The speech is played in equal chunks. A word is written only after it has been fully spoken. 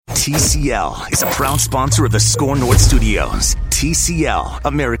TCL is a proud sponsor of the Score North Studios. TCL,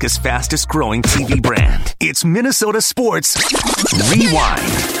 America's fastest growing TV brand. It's Minnesota Sports Rewind.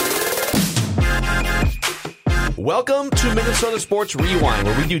 Welcome to Minnesota Sports Rewind,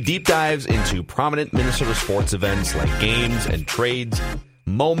 where we do deep dives into prominent Minnesota sports events like games and trades,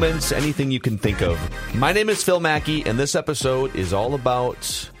 moments, anything you can think of. My name is Phil Mackey, and this episode is all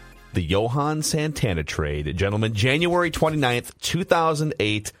about the Johan Santana trade. Gentlemen, January 29th,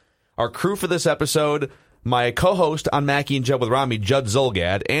 2008. Our crew for this episode, my co-host on Mackey and Judd with Rami, Judd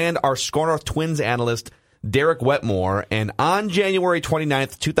Zulgad, and our Score North Twins analyst, Derek Wetmore. And on January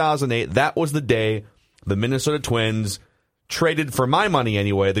 29th, 2008, that was the day the Minnesota Twins traded, for my money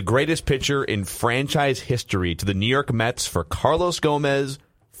anyway, the greatest pitcher in franchise history to the New York Mets for Carlos Gomez,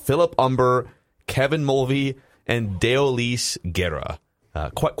 Philip Humber, Kevin Mulvey, and Deolis Guerra.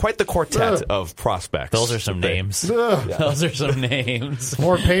 Quite the quartet of prospects. Those are some names. Those are some names.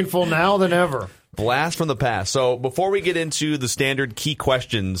 More painful now than ever. Blast from the past. So before we get into the standard key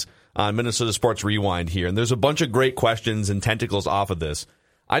questions on Minnesota Sports Rewind here, and there's a bunch of great questions and tentacles off of this,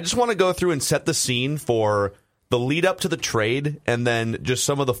 I just want to go through and set the scene for the lead up to the trade and then just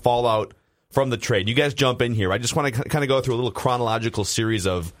some of the fallout from the trade. You guys jump in here. I just want to kind of go through a little chronological series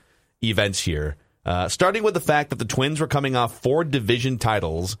of events here. Starting with the fact that the Twins were coming off 4 division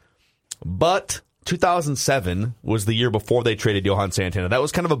titles, but 2007 was the year before they traded Johan Santana. That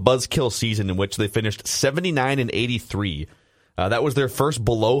was kind of a buzzkill season in which they finished 79 and 83. That was their first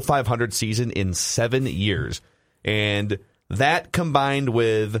below 500 season in 7 years. And that combined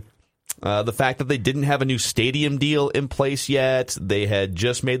with the fact that they didn't have a new stadium deal in place yet. They had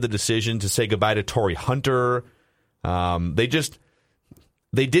just made the decision to say goodbye to Torrey Hunter.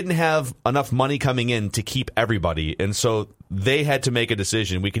 They didn't have enough money coming in to keep everybody, and so they had to make a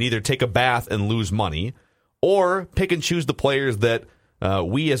decision. We can either take a bath and lose money, or pick and choose the players that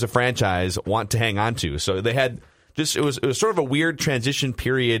we as a franchise want to hang on to. So they had it was sort of a weird transition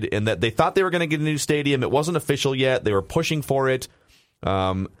period in that they thought they were going to get a new stadium. It wasn't official yet. They were pushing for it.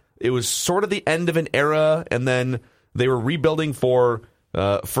 It was sort of the end of an era, and then they were rebuilding for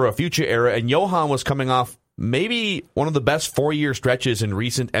a future era, and Johan was coming off maybe one of the best 4-year stretches in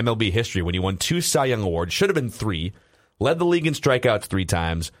recent MLB history when he won 2 Cy Young Awards, should have been 3, led the league in strikeouts 3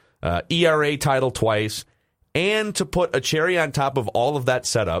 times, ERA title twice, and to put a cherry on top of all of that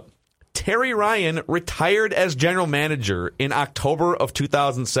setup, Terry Ryan retired as general manager in October of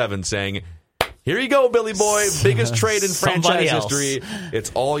 2007, saying, "Here you go, Billy Boy, biggest trade in franchise history.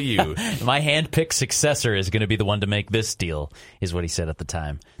 It's all you." My hand-picked successor is going to be the one to make this deal, is what he said at the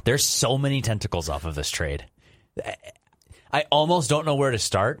time. There's so many tentacles off of this trade. I almost don't know where to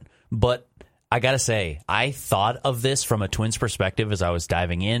start, but I got to say, I thought of this from a Twins perspective as I was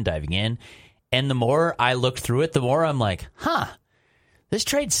diving in, and the more I looked through it, the more I'm like, this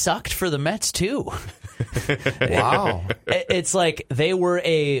trade sucked for the Mets too. Wow. It's like they were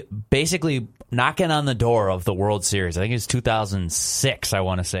basically knocking on the door of the World Series. I think it was 2006, I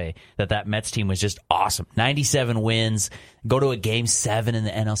want to say, that Mets team was just awesome. 97 wins, go to a Game 7 in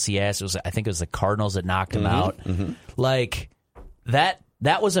the NLCS. I think it was the Cardinals that knocked them out. Mm-hmm. Like, that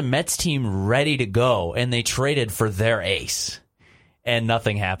was a Mets team ready to go, and they traded for their ace. And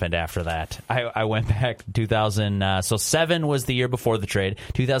nothing happened after that. I went back 2000. So 7 was the year before the trade.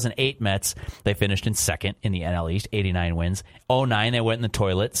 2008 Mets, they finished in second in the NL East, 89 wins. 2009, they went in the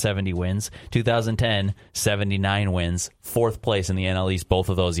toilet, 70 wins. 2010, 79 wins. 4th place in the NL East both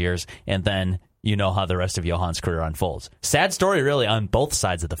of those years. And then you know how the rest of Johan's career unfolds. Sad story, really, on both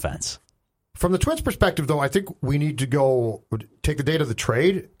sides of the fence. From the Twins' perspective, though, I think we need to take the date of the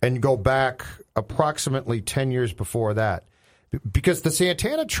trade and go back approximately 10 years before that. Because the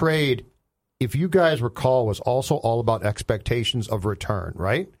Santana trade, if you guys recall, was also all about expectations of return,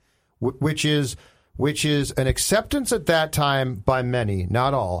 right? Which is an acceptance at that time by many,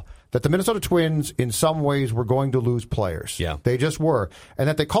 not all, that the Minnesota Twins in some ways were going to lose players. Yeah. They just were. And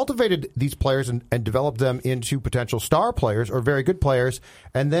that they cultivated these players and developed them into potential star players or very good players,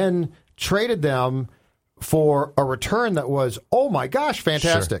 and then traded them for a return that was, oh my gosh,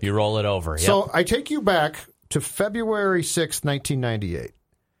 fantastic. Sure. You roll it over. Yep. So I take you back to February 6th, 1998.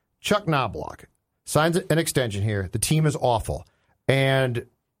 Chuck Knobloch signs an extension here. The team is awful. And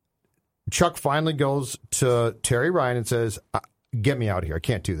Chuck finally goes to Terry Ryan and says, get me out of here. I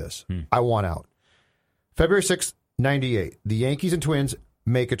can't do this. I want out. February 6th, 98. The Yankees and Twins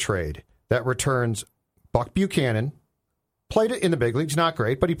make a trade that returns Buck Buchanan. Played it in the big leagues. Not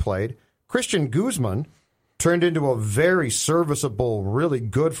great, but he played. Christian Guzman turned into a very serviceable, really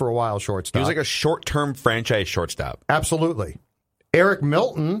good for a while shortstop. He was like a short-term franchise shortstop. Absolutely. Eric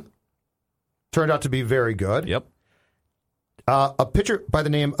Milton turned out to be very good. Yep. a pitcher by the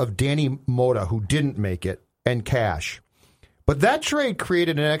name of Danny Mota, who didn't make it, and cash. But that trade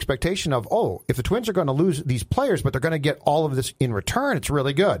created an expectation of, if the Twins are going to lose these players, but they're going to get all of this in return, it's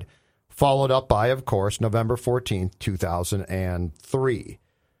really good. Followed up by, of course, November 14th, 2003.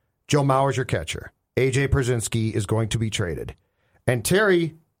 Joe Mauer's your catcher. A.J. Pierzynski is going to be traded. And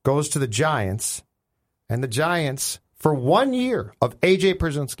Terry goes to the Giants, and the Giants, for 1 year of A.J.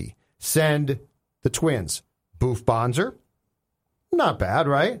 Pierzynski, send the Twins Boof Bonser. Not bad,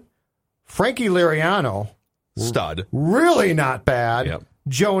 right? Frankie Liriano. Stud. Really not bad. Yep.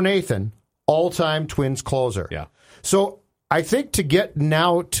 Joe Nathan, all-time Twins closer. Yeah. So I think to get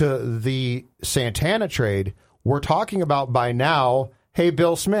now to the Santana trade, we're talking about by now, hey,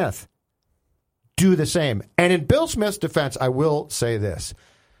 Bill Smith, do the same. And in Bill Smith's defense, I will say this.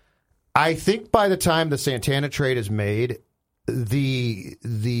 I think by the time the Santana trade is made,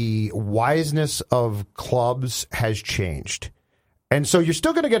 the wiseness of clubs has changed. And so you're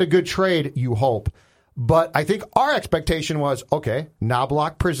still going to get a good trade, you hope. But I think our expectation was, okay,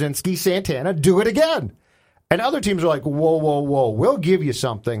 Knobloch, Pierzynski, Santana, do it again. And other teams are like, whoa, we'll give you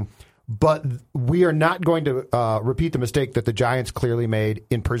something, but we are not going to repeat the mistake that the Giants clearly made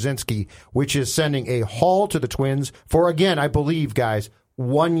in Pierzynski, which is sending a haul to the Twins for, again, I believe, guys,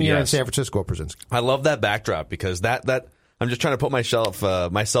 1 year in San Francisco, Pierzynski. I love that backdrop because that I'm just trying to put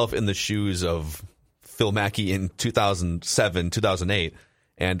myself in the shoes of Phil Mackey in 2007, 2008.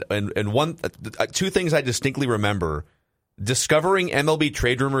 And two things I distinctly remember. Discovering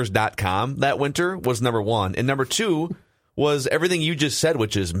MLBTradeRumors.com that winter was number one. And number two was everything you just said,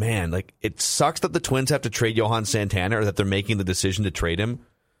 which is, man, like it sucks that the Twins have to trade Johan Santana or that they're making the decision to trade him.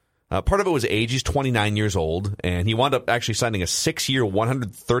 Part of it was age. He's 29 years old, and he wound up actually signing a 6-year,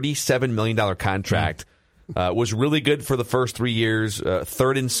 $137 million contract. Was really good for the first 3 years,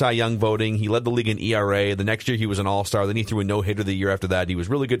 third in Cy Young voting. He led the league in ERA. The next year he was an all-star. Then he threw a no-hitter the year after that. He was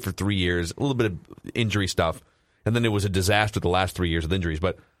really good for 3 years, a little bit of injury stuff. And then it was a disaster the last 3 years with injuries.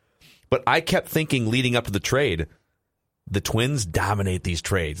 But I kept thinking leading up to the trade, the Twins dominate these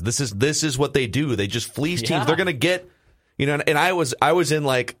trades. This is what they do. They just fleece teams. They're going to get, and I was in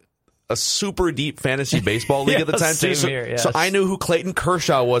like a super deep fantasy baseball league at the time too. So I knew who Clayton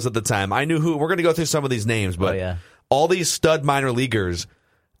Kershaw was at the time. I knew who, we're going to go through some of these names, but all these stud minor leaguers,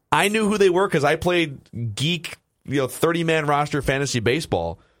 I knew who they were because I played geek, 30-man roster fantasy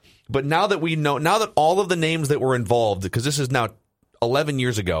baseball. But now that all of the names that were involved, because this is now 11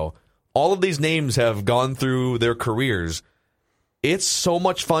 years ago, all of these names have gone through their careers. It's so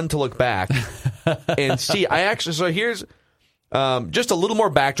much fun to look back and see. So here's just a little more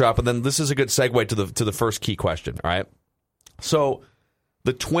backdrop, and then this is a good segue to the first key question. All right. So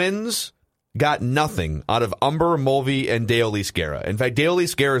the Twins got nothing out of Humber, Mulvey, and Deolis Guerra. In fact,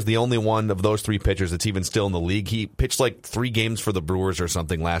 Deolis Guerra is the only one of those three pitchers that's even still in the league. He pitched like 3 games for the Brewers or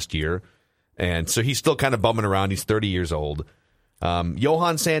something last year, and so he's still kind of bumming around. He's 30 years old.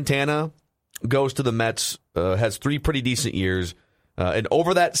 Johan Santana goes to the Mets, has 3 pretty decent years. And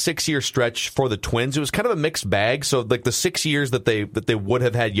over that 6-year stretch for the Twins, it was kind of a mixed bag. So like the 6 years that they would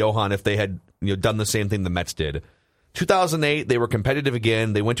have had Johan if they had done the same thing the Mets did. 2008, they were competitive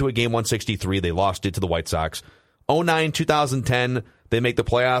again. They went to a game 163. They lost it to the White Sox. 2009, 2010, they make the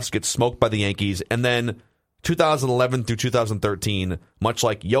playoffs, get smoked by the Yankees. And then 2011 through 2013, much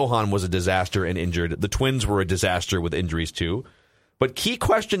like Johan was a disaster and injured, the Twins were a disaster with injuries too. But key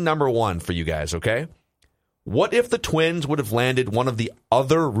question number 1 for you guys, okay? What if the Twins would have landed one of the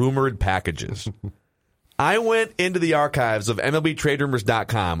other rumored packages? I went into the archives of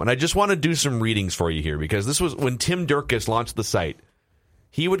MLBTradeRumors.com, and I just want to do some readings for you here, because this was when Tim Durkis launched the site.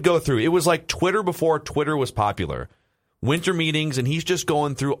 He would go through, it was like Twitter before Twitter was popular. Winter meetings, and he's just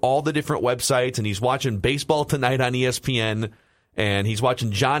going through all the different websites, and he's watching Baseball Tonight on ESPN, and he's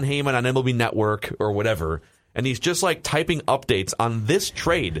watching John Heyman on MLB Network or whatever. And he's just like typing updates on this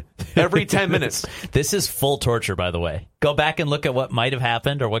trade every 10 minutes. This is full torture, by the way. Go back and look at what might have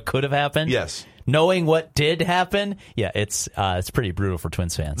happened or what could have happened. Yes. Knowing what did happen, it's pretty brutal for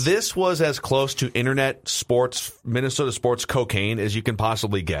Twins fans. This was as close to internet sports, Minnesota sports cocaine as you can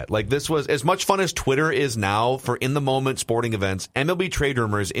possibly get. Like, this was as much fun as Twitter is now for in-the-moment sporting events. MLB Trade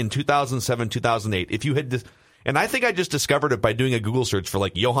Rumors in 2007, 2008. If you had, and I think I just discovered it by doing a Google search for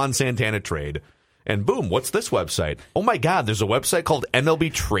like Johan Santana trade. And boom, what's this website? Oh my God, there's a website called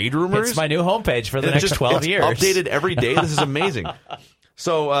MLB Trade Rumors. It's my new homepage for the next 12 years. Updated every day. This is amazing.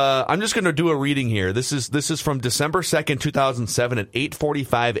 So I'm just going to do a reading here. This is from December 2nd, 2007 at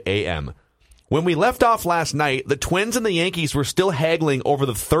 8:45 a.m. When we left off last night, the Twins and the Yankees were still haggling over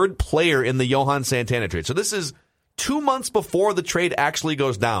the third player in the Johan Santana trade. So this is 2 months before the trade actually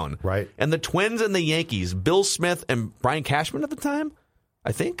goes down. Right. And the Twins and the Yankees, Bill Smith and Brian Cashman at the time,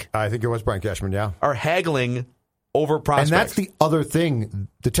 I think it was Brian Cashman, yeah. Are haggling over prospects. And that's the other thing.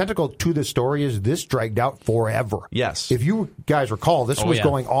 The tentacle to this story is this dragged out forever. Yes. If you guys recall, this was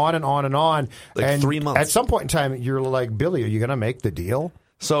going on and on and on. Like and 3 months. At some point in time, you're like, Billy, are you going to make the deal?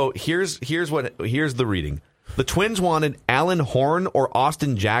 So here's the reading. The Twins wanted Alan Horn or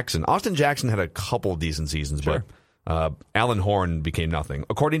Austin Jackson. Austin Jackson had a couple of decent seasons, but Alan Horn became nothing.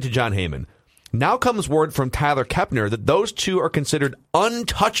 According to John Heyman, now comes word from Tyler Kepner that those two are considered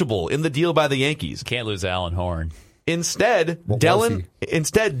untouchable in the deal by the Yankees. Can't lose Alan Horn. Instead, Dellin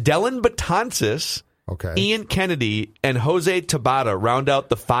Betances, Ian Kennedy, and Jose Tabata round out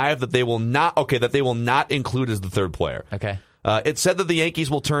the 5 that they will not include as the third player. Okay. It said that the Yankees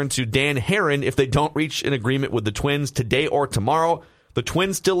will turn to Dan Herron if they don't reach an agreement with the Twins today or tomorrow. The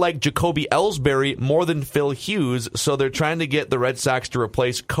Twins still like Jacoby Ellsbury more than Phil Hughes, so they're trying to get the Red Sox to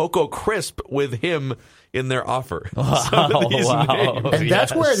replace Coco Crisp with him in their offer. Wow. And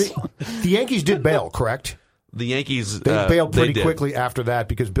that's where the Yankees did bail, correct? The Yankees they bailed pretty quickly after that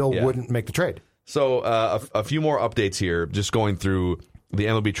because Bill wouldn't make the trade. So a few more updates here, just going through the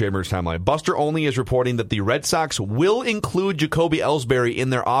MLB Trade Rumors timeline. Buster Olney is reporting that the Red Sox will include Jacoby Ellsbury in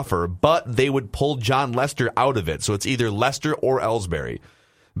their offer, but they would pull Jon Lester out of it. So it's either Lester or Ellsbury.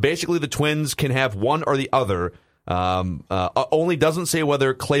 Basically, the Twins can have one or the other. Olney doesn't say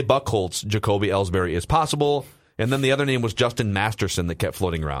whether Clay Buchholz's Jacoby Ellsbury is possible. And then the other name was Justin Masterson that kept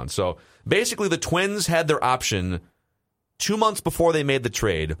floating around. So basically, the Twins had their option 2 months before they made the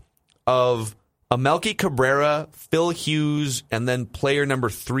trade of a Melky, Cabrera, Phil Hughes, and then player number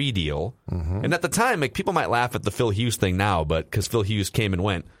 3 deal. Mm-hmm. And at the time, like, people might laugh at the Phil Hughes thing now, but because Phil Hughes came and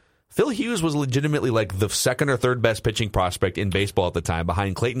went. Phil Hughes was legitimately like the second or third best pitching prospect in baseball at the time,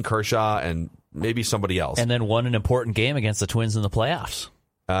 behind Clayton Kershaw and maybe somebody else. And then won an important game against the Twins in the playoffs.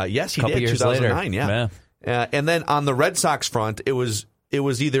 Yes, he did. Years 2009, later. Yeah. And then on the Red Sox front, it was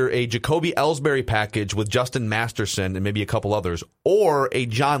either a Jacoby Ellsbury package with Justin Masterson and maybe a couple others, or a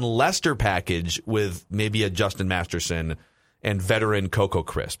Jon Lester package with maybe a Justin Masterson and veteran Coco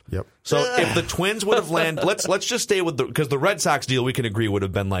Crisp. Yep. So if the Twins would have landed, let's just stay with because the Red Sox deal we can agree would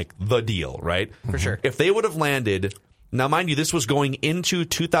have been like the deal, right? For sure. If they would have landed, now mind you, this was going into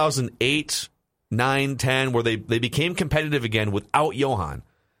 2008, 9, 10, where they became competitive again without Johan.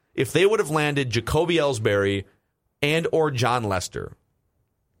 If they would have landed Jacoby Ellsbury and or Jon Lester,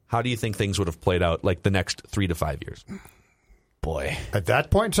 how do you think things would have played out like the next 3 to 5 years? Boy. At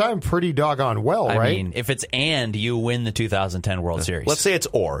that point in time, pretty doggone well, right? I mean, if it's and, you win the 2010 World Series. Let's say it's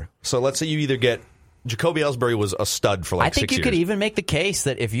or. So let's say you either get Jacoby Ellsbury was a stud for like 6 years. I think you could even make the case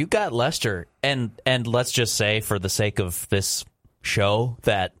that if you got Lester, and let's just say for the sake of this show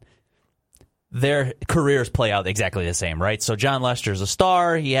that their careers play out exactly the same, right? So Jon Lester's a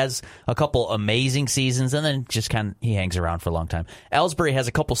star. He has a couple amazing seasons, and then just he hangs around for a long time. Ellsbury has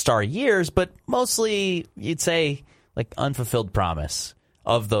a couple star years, but mostly you'd say like unfulfilled promise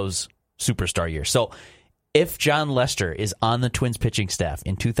of those superstar years. So if Jon Lester is on the Twins pitching staff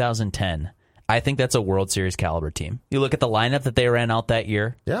in 2010, I think that's a World Series caliber team. You look at the lineup that they ran out that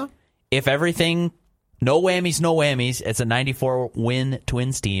year. Yeah. If everything... No whammies. It's a 94-win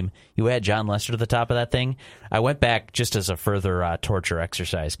Twins team. You add Jon Lester to the top of that thing. I went back just as a further torture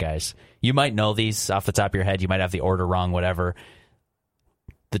exercise, guys. You might know these off the top of your head. You might have the order wrong, whatever.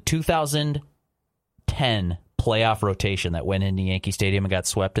 The 2010 playoff rotation that went into Yankee Stadium and got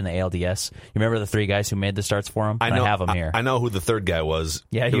swept in the ALDS. You remember the 3 guys who made the starts for him? I know. I have them here. I know who the third guy was.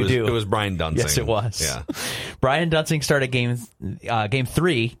 Yeah, you do. It was Brian Dunsing. Yes, it was. Yeah. Brian Dunsing started game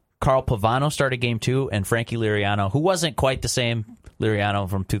 3. Carl Pavano started game 2, and Frankie Liriano, who wasn't quite the same Liriano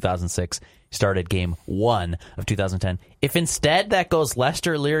from 2006, started game 1 of 2010. If instead that goes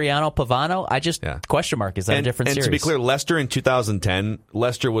Lester, Liriano, Pavano, question mark, is that a different series? And to be clear, Lester in 2010,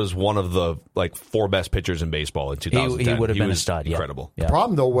 Lester was one of the 4 best pitchers in baseball in 2010. He would have been a stud. Incredible. Yeah. The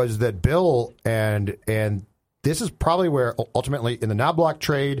problem, though, was that Bill, and this is probably where ultimately in the Knobloch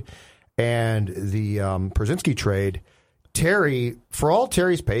trade and the Przinsky trade, Terry, for all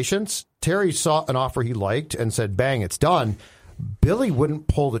Terry's patience, Terry saw an offer he liked and said, bang, it's done. Billy wouldn't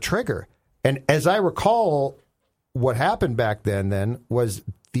pull the trigger. And as I recall, what happened back then was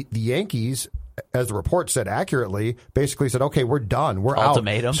the Yankees, as the report said accurately, basically said, okay, we're done. We're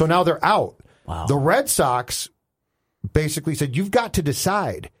Ultimatum. out. So now they're out. Wow. The Red Sox basically said, you've got to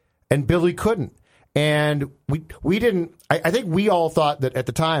decide. And Billy couldn't. And we didn't, I think we all thought that at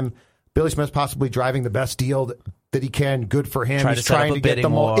the time, Billy Smith's possibly driving the best deal that he can. Good for him. He's trying to get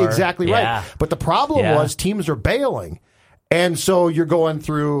them all. Exactly right. But the problem was teams are bailing. And so you're going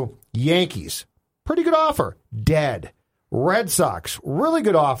through Yankees, pretty good offer. Dead. Red Sox, really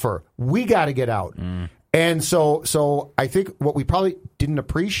good offer. We got to get out. And so I think what we probably didn't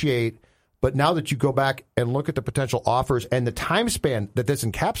appreciate, but now that you go back and look at the potential offers and the time span that this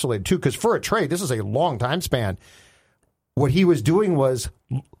encapsulated too, because for a trade, this is a long time span. What he was doing was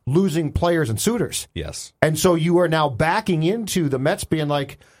losing players and suitors. Yes. And so you are now backing into the Mets being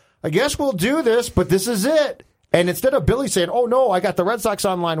like, I guess we'll do this, but this is it. And instead of Billy saying, oh, no, I got the Red Sox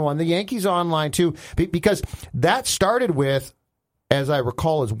on line one, the Yankees on line two, because that started with, as I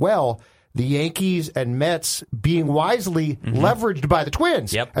recall as well, the Yankees and Mets being wisely leveraged by the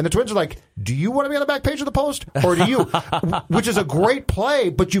Twins. Yep. And the Twins are like, do you want to be on the back page of the Post? Or do you? Which is a great play,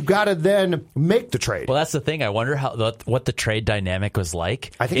 but you've got to then make the trade. Well, that's the thing. I wonder what the trade dynamic was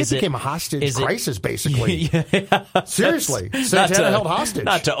like. I think it became a hostage crisis, basically. Seriously. Santana held hostage.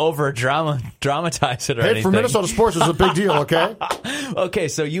 Not to over-dramatize it or anything. For Minnesota sports, it's a big deal, okay? Okay,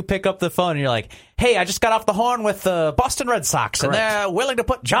 so you pick up the phone and you're like, hey, I just got off the horn with the Boston Red Sox, and they're willing to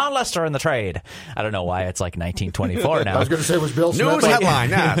put Jon Lester in the trade. I don't know why it's like 1924 now. I was going to say, was Bill Smith. News headline,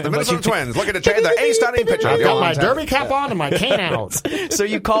 the Minnesota Twins looking to trade the A-starting pitcher. I've got my derby cap on and my cane out. So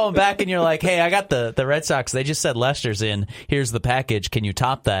you call them back and you're like, hey, I got the Red Sox. They just said Lester's in. Here's the package. Can you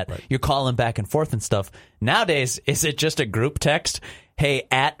top that? Right. You're calling back and forth and stuff. Nowadays, is it just a group text? Hey,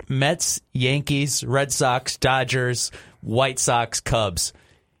 at Mets, Yankees, Red Sox, Dodgers, White Sox, Cubs.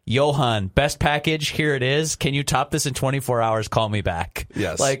 Johan, best package, here it is. Can you top this in 24 hours? Call me back.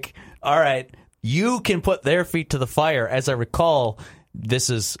 Yes. Like, all right, you can put their feet to the fire. As I recall, this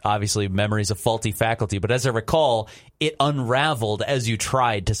is obviously memories of faulty faculty, but as I recall, it unraveled as you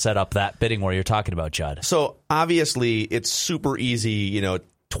tried to set up that bidding war you're talking about, Judd. So obviously it's super easy,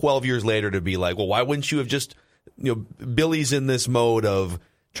 12 years later to be like, well, why wouldn't you have just, Billy's in this mode of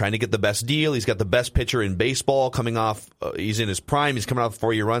trying to get the best deal. He's got the best pitcher in baseball coming off. He's in his prime. He's coming off a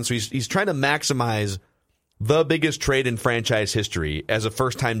 4-year run. So he's trying to maximize the biggest trade in franchise history as a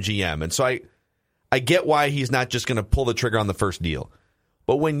first-time GM. And so I get why he's not just going to pull the trigger on the first deal.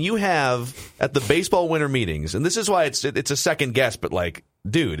 But when you have at the baseball winter meetings, and this is why it's a second guess, but like,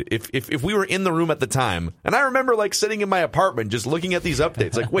 dude, if we were in the room at the time, and I remember like sitting in my apartment just looking at these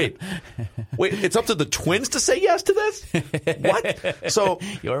updates, like, wait, it's up to the Twins to say yes to this? What? So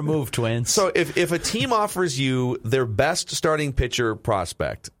your move, Twins. So if a team offers you their best starting pitcher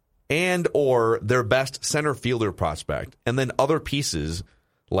prospect and or their best center fielder prospect, and then other pieces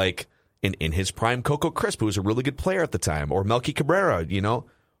like in his prime, Coco Crisp, who was a really good player at the time, or Melky Cabrera,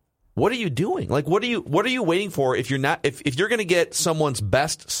 what are you doing? Like, what are you waiting for if you're not if you're going to get someone's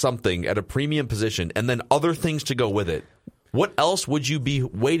best something at a premium position and then other things to go with it? What else would you be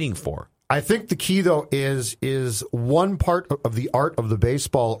waiting for? I think the key though is one part of the art of the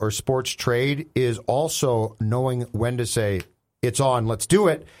baseball or sports trade is also knowing when to say it's on, let's do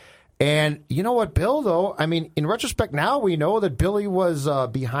it. And you know what, Bill, though? I mean, in retrospect, now we know that Billy was a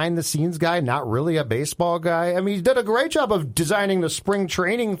behind-the-scenes guy, not really a baseball guy. I mean, he did a great job of designing the spring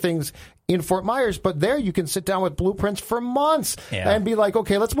training things in Fort Myers, but there you can sit down with blueprints for months and be like,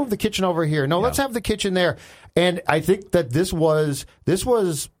 okay, let's move the kitchen over here. No, let's have the kitchen there. And I think that this was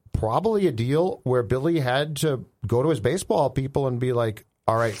probably a deal where Billy had to go to his baseball people and be like,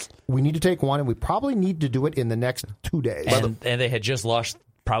 all right, we need to take one, and we probably need to do it in the next 2 days. And they had just lost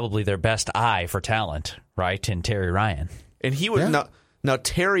probably their best eye for talent, right, in Terry Ryan. And he was now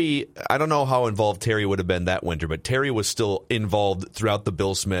Terry, I don't know how involved Terry would have been that winter, but Terry was still involved throughout the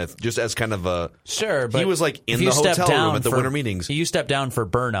Bill Smith, just as kind of a... Sure, but he was like in the hotel room at the winter meetings. You step down for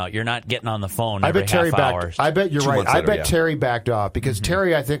burnout. You're not getting on the phone every half hour. I bet you're right. I bet Terry backed off because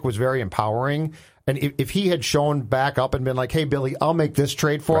Terry, I think, was very empowering. And if he had shown back up and been like, hey, Billy, I'll make this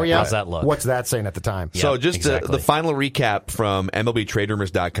trade for you. How's that look? What's that saying at the time? So just the final recap from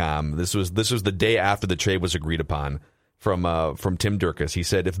MLBTradeRumors.com. This was the day after the trade was agreed upon from Tim Durkis. He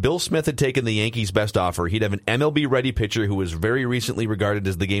said, if Bill Smith had taken the Yankees' best offer, he'd have an MLB-ready pitcher who was very recently regarded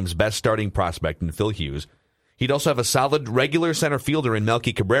as the game's best starting prospect in Phil Hughes. He'd also have a solid regular center fielder in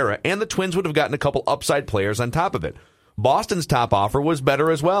Melky Cabrera, and the Twins would have gotten a couple upside players on top of it. Boston's top offer was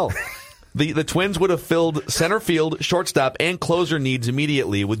better as well. The Twins would have filled center field, shortstop, and closer needs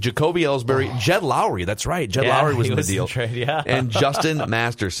immediately with Jacoby Ellsbury, Jed Lowry. That's right, Jed Lowry was in the deal, and Justin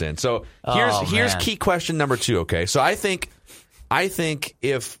Masterson. So here's key question number 2. Okay, so I think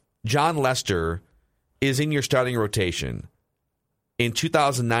if Jon Lester is in your starting rotation in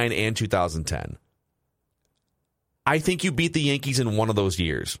 2009 and 2010, I think you beat the Yankees in one of those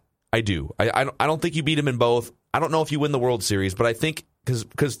years. I do. I don't think you beat them in both. I don't know if you win the World Series, but I think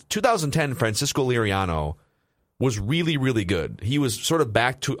because 2010 Francisco Liriano was really, really good. He was sort of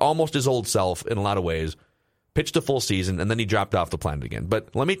back to almost his old self in a lot of ways, pitched a full season, and then he dropped off the planet again.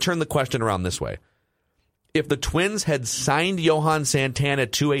 But let me turn the question around this way. if the Twins had signed Johan Santana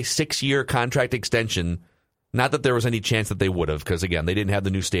to a 6-year contract extension, not that there was any chance that they would have, because, again, they didn't have the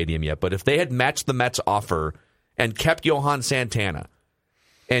new stadium yet, but if they had matched the Mets' offer and kept Johan Santana,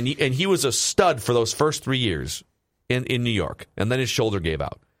 and he was a stud for those first 3 years in New York, and then his shoulder gave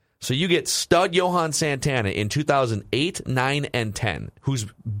out. So you get stud Johan Santana in 2008, 9, and 10, who's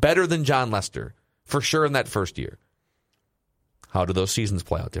better than Jon Lester, for sure in that first year. How do those seasons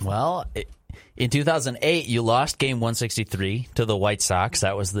play out differently? Well, in 2008, you lost game 163 to the White Sox.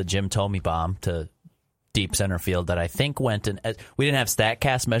 That was the Jim Thome bomb to deep center field that I think went in. We didn't have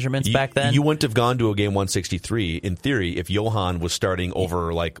StatCast measurements back then. You wouldn't have gone to a game 163 in theory if Johan was starting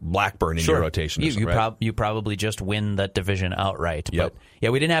over like Blackburn in your rotation. You probably just win that division outright. Yep. But yeah,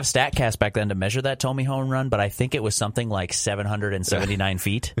 we didn't have StatCast back then to measure that Thome home run, but I think it was something like 779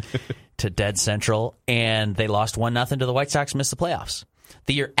 feet to dead central, and they lost 1-0 to the White Sox, missed the playoffs.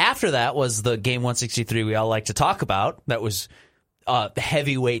 The year after that was the game 163 we all like to talk about. That was a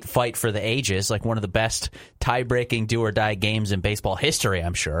heavyweight fight for the ages, like one of the best tie-breaking do-or-die games in baseball history,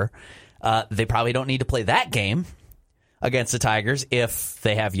 I'm sure. They probably don't need to play that game against the Tigers if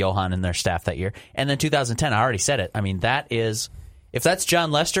they have Johan in their staff that year. And then 2010, I already said it. I mean, that is, if that's Jon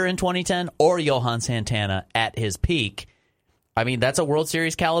Lester in 2010 or Johan Santana at his peak, I mean, that's a World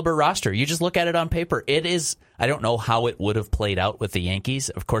Series caliber roster. You just look at it on paper. It is, I don't know how it would have played out with the Yankees.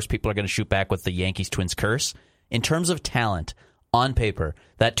 Of course, people are going to shoot back with the Yankees-Twins curse. In terms of talent, on paper,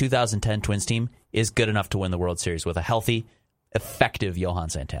 that 2010 Twins team is good enough to win the World Series with a healthy, effective Johan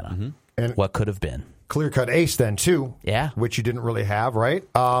Santana. Mm-hmm. And what could have been. Clear-cut ace then, too. Yeah. Which you didn't really have, right?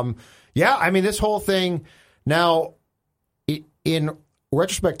 Yeah, I mean, this whole thing, now, in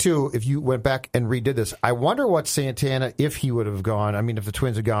retrospect, too, if you went back and redid this, I wonder what Santana, if he would have gone, I mean, if the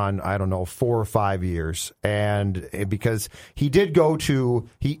Twins had gone, I don't know, 4 or 5 years, and because he did go to,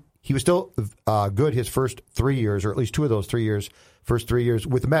 he was still good his first 3 years, or at least 2 of those 3 years, first 3 years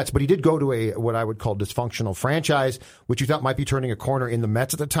with the Mets, but he did go to a what I would call dysfunctional franchise, which you thought might be turning a corner in the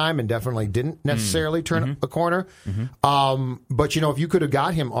Mets at the time, and definitely didn't necessarily turn a corner. But, you know, if you could have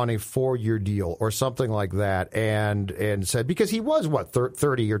got him on a 4-year deal or something like that and said, because he was,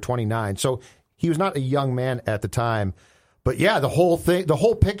 30 or 29, so he was not a young man at the time. But, yeah, the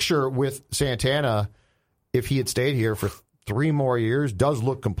whole picture with Santana, if he had stayed here for 3 more years, does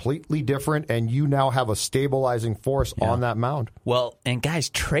look completely different, and you now have a stabilizing force on that mound. Well, and guys,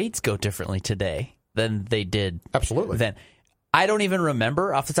 trades go differently today than they did. Absolutely. Then I don't even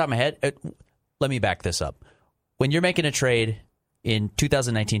remember off the top of my head. Let me back this up. When you're making a trade in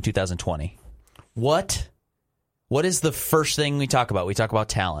 2019, 2020, what is the first thing we talk about? We talk about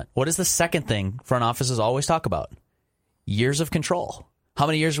talent. What is the second thing front offices always talk about? Years of control. How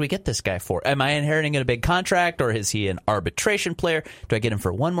many years do we get this guy for? Am I inheriting a big contract, or is he an arbitration player? Do I get him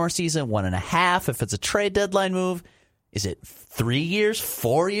for 1 more season, 1.5? If it's a trade deadline move, is it 3 years,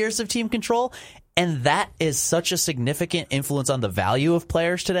 4 years of team control? And that is such a significant influence on the value of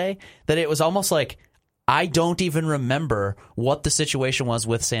players today that it was almost like I don't even remember what the situation was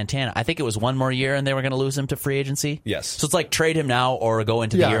with Santana. I think it was 1 more year and they were going to lose him to free agency. Yes. So it's like trade him now or go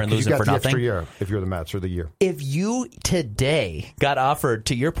into the year and lose him for nothing. Extra year if you're the Mets, or the year. If you today got offered,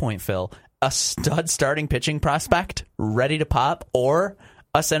 to your point, Phil, a stud starting pitching prospect ready to pop, or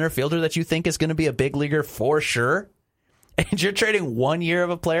a center fielder that you think is going to be a big leaguer for sure, and you're trading 1 year of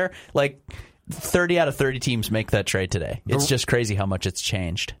a player, like 30 out of 30 teams make that trade today. It's just crazy how much it's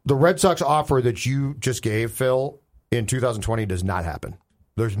changed. The Red Sox offer that you just gave, Phil, in 2020 does not happen.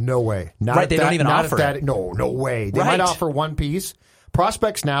 There's no way. Not they don't even offer it. No way. They might offer one piece.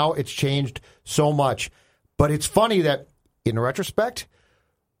 Prospects now, it's changed so much. But it's funny that, in retrospect,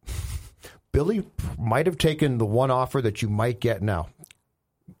 Billy might have taken the one offer that you might get now.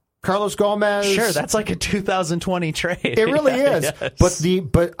 Carlos Gomez. Sure, that's like a 2020 trade. It really is. Yes.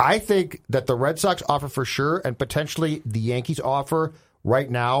 But I think that the Red Sox offer for sure, and potentially the Yankees offer right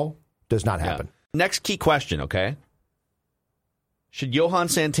now, does not happen. Yeah. Next key question, okay? Should Johan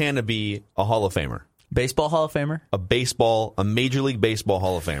Santana be a Hall of Famer? Baseball Hall of Famer? A Major League Baseball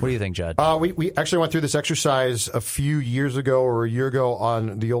Hall of Famer. What do you think, Judd? We actually went through this exercise a few years ago or a year ago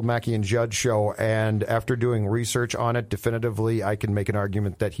on the old Mackey and Judd show, and after doing research on it, definitively, I can make an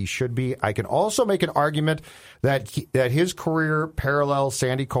argument that he should be. I can also make an argument that his career parallels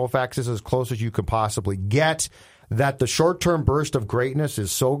Sandy Koufax's as close as you could possibly get, that the short-term burst of greatness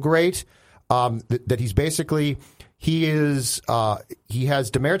is so great that he's basically... He has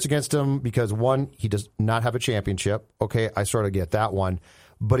demerits against him because, one, he does not have a championship. Okay, I sort of get that one.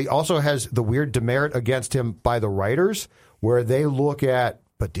 But he also has the weird demerit against him by the writers, where they look at,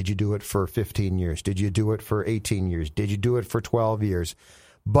 but did you do it for 15 years? Did you do it for 18 years? Did you do it for 12 years?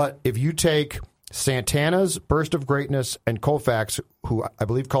 But if you take Santana's burst of greatness and Koufax, who I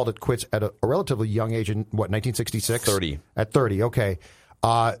believe called it quits at a relatively young age in, 1966? 30. At 30, okay.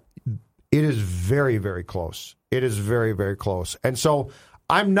 It is very, very close. It is very, very close. And so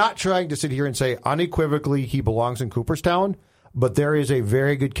I'm not trying to sit here and say unequivocally he belongs in Cooperstown, but there is a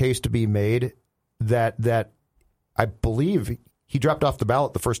very good case to be made that I believe he dropped off the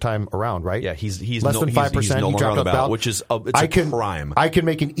ballot the first time around, right? Yeah, he's less than 5%. He's no he longer dropped on the off ballot, which is a crime. I can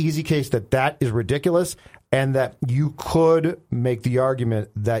make an easy case that is ridiculous, and that you could make the argument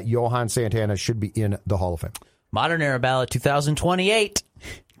that Johan Santana should be in the Hall of Fame. Modern era ballot 2028.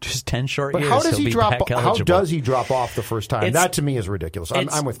 Just 10 short years. How does he drop? Back how does he drop off the first time? That to me is ridiculous.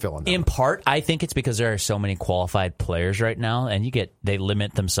 I'm with Phil on that. In part, I think it's because there are so many qualified players right now, and they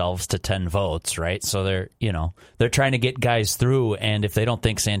limit themselves to 10 votes, right? So they're trying to get guys through, and if they don't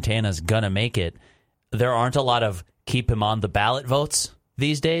think Santana's gonna make it, there aren't a lot of keep him on the ballot votes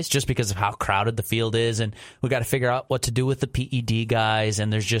these days, just because of how crowded the field is, and we got to figure out what to do with the PED guys,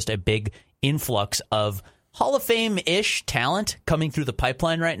 and there's just a big influx of Hall of Fame-ish talent coming through the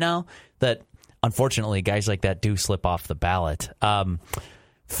pipeline right now that, unfortunately, guys like that do slip off the ballot.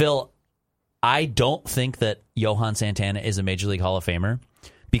 Phil, I don't think that Johan Santana is a Major League Hall of Famer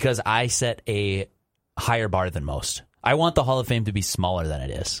because I set a higher bar than most. I want the Hall of Fame to be smaller than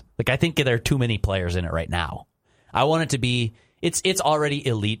it is. Like, I think there are too many players in it right now. I want it to be... It's already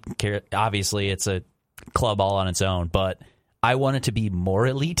elite. Obviously, it's a club all on its own, but I want it to be more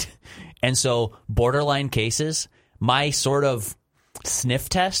elite. And so borderline cases, my sort of sniff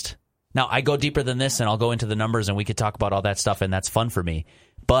test. Now, I go deeper than this, and I'll go into the numbers, and we could talk about all that stuff, and that's fun for me.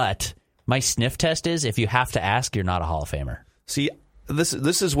 But my sniff test is, if you have to ask, you're not a Hall of Famer. See, this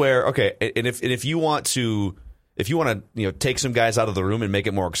is where, okay, and if you want to take some guys out of the room and make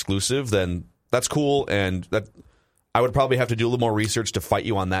it more exclusive, then that's cool, and that I would probably have to do a little more research to fight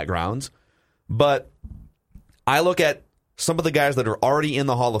you on that grounds. But I look at some of the guys that are already in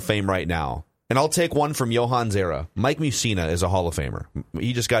the Hall of Fame right now, and I'll take one from Johan's era. Mike Mussina is a Hall of Famer.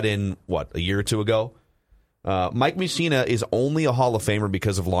 He just got in, a year or two ago? Mike Mussina is only a Hall of Famer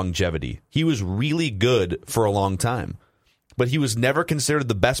because of longevity. He was really good for a long time, but he was never considered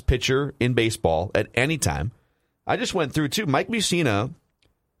the best pitcher in baseball at any time. I just went through, too. Mike Mussina,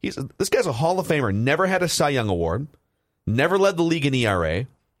 this guy's a Hall of Famer, never had a Cy Young Award, never led the league in ERA,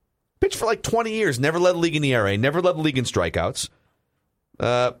 pitched for like 20 years, never led the league in ERA, never led the league in strikeouts.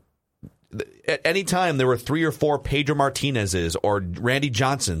 At any time, there were 3 or 4 Pedro Martinez's or Randy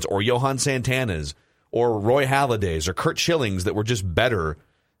Johnson's or Johan Santana's or Roy Halladay's or Curt Schilling's that were just better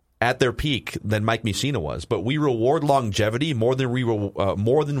at their peak than Mike Mussina was. But we reward longevity more than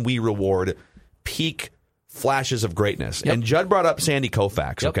we reward peak flashes of greatness. Yep. And Judd brought up Sandy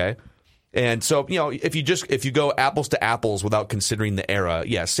Koufax, okay? And so, if you go apples to apples without considering the era,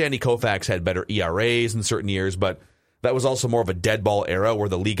 yes, Sandy Koufax had better ERAs in certain years, but that was also more of a dead ball era where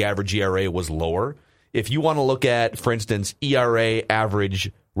the league average ERA was lower. If you want to look at, for instance, ERA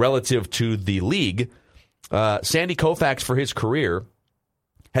average relative to the league, Sandy Koufax for his career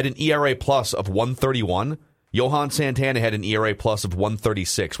had an ERA plus of 131. Johan Santana had an ERA plus of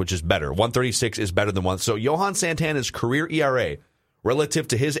 136, which is better. 136 is better than 1. So Johan Santana's career ERA relative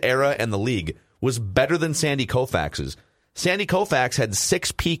to his era and the league was better than Sandy Koufax's. Sandy Koufax had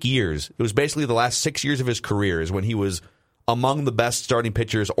 6 peak years. It was basically the last 6 years of his career is when he was among the best starting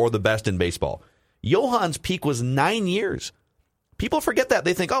pitchers or the best in baseball. Johan's peak was 9 years. People forget that.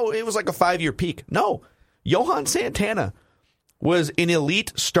 They think, it was like a 5-year peak. No. Johan Santana was an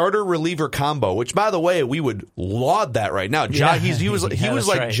elite starter-reliever combo, which, by the way, we would laud that right now. He was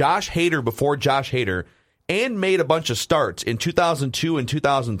like right. Josh Hader before Josh Hader, and made a bunch of starts in 2002 and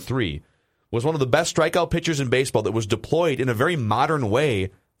 2003, was one of the best strikeout pitchers in baseball that was deployed in a very modern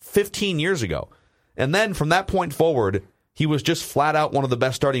way 15 years ago. And then from that point forward, he was just flat out one of the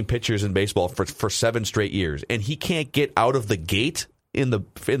best starting pitchers in baseball for 7 straight years. And he can't get out of the gate in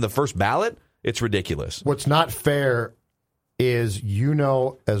the first ballot? It's ridiculous. What's not fair is,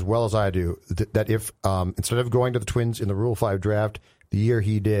 as well as I do, that if instead of going to the Twins in the Rule 5 draft the year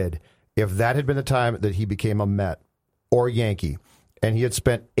he did, if that had been the time that he became a Met or Yankee, and he had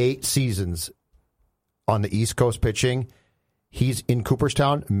spent 8 seasons on the East Coast pitching, he's in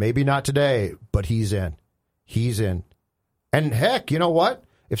Cooperstown. Maybe not today, but he's in. He's in. And heck, you know what?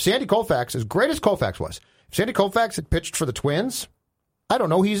 If Sandy Koufax, as great as Koufax was, if Sandy Koufax had pitched for the Twins, I don't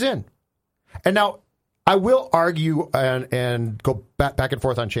know, he's in. And now, I will argue and go back and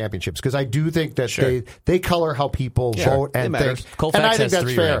forth on championships because I do think that they color how people vote and think. Koufax and I think has that's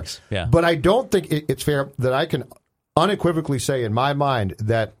 3 fair. rings. Yeah. But I don't think it's fair that I can unequivocally say in my mind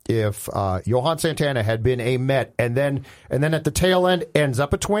that if Johan Santana had been a Met and then at the tail end ends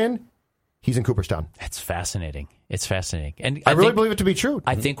up a Twin, he's in Cooperstown. It's fascinating. It's fascinating. And I really believe it to be true.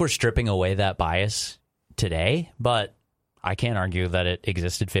 I think we're stripping away that bias today, but I can't argue that it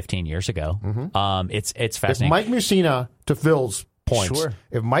existed 15 years ago. It's fascinating. If Mike Mussina, to Phil's points, Sure.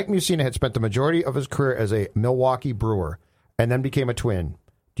 if Mike Mussina had spent the majority of his career as a Milwaukee Brewer and then became a Twin,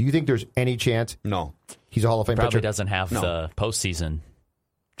 do you think there's any chance? No. He's a Hall of Fame Probably pitcher? doesn't have the postseason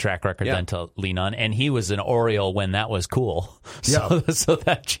track record then to lean on. And he was an Oriole when that was cool. So, so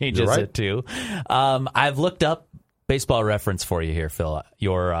that changes it too. I've looked up Baseball Reference for you here, Phil.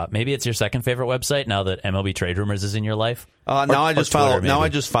 Your maybe it's your second favorite website now that MLB Trade Rumors is in your life. Now I just follow. Twitter, Now I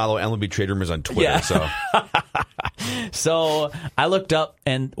just follow MLB Trade Rumors on Twitter. Yeah. So, so I looked up,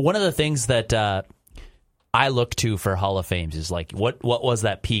 and one of the things that I look to for Hall of Fames is like what was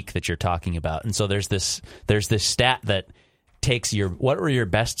that peak that you're talking about? And so there's this stat that takes what were your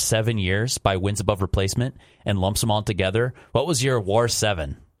best 7 years by wins above replacement and lumps them all together. What was your WAR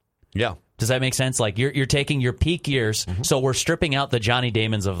 7? yeah. Does that make sense? Like you're taking your peak years, so we're stripping out the Johnny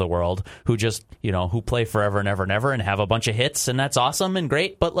Damons of the world who just, who play forever and ever and ever and have a bunch of hits, and that's awesome and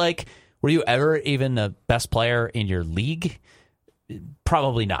great. But like, were you ever even the best player in your league?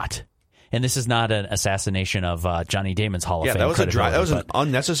 Probably not. And this is not an assassination of Johnny Damon's Hall of Fame. Yeah, that was an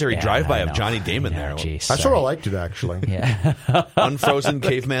unnecessary drive-by of Johnny Damon there. Geez, I sort of liked it, actually. Yeah. Unfrozen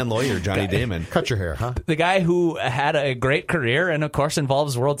caveman lawyer, Johnny Damon. Cut your hair, huh? The guy who had a great career and, of course,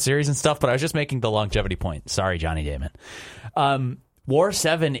 involves World Series and stuff, but I was just making the longevity point. Sorry, Johnny Damon. WAR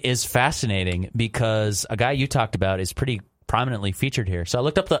 7 is fascinating because a guy you talked about is pretty prominently featured here. So I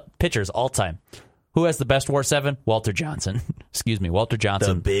looked up the pitchers all-time. Who has the best WAR 7? Walter Johnson. Excuse me, Walter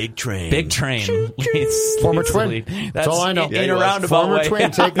Johnson. The big train. Big train. Former Twin. That's all I know. In a roundabout Former way.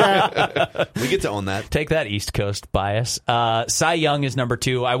 Twin, take that. We get to own that. Take that, East Coast bias. Cy Young is number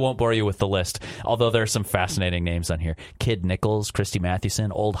 2. I won't bore you with the list, although there are some fascinating names on here. Kid Nichols, Christy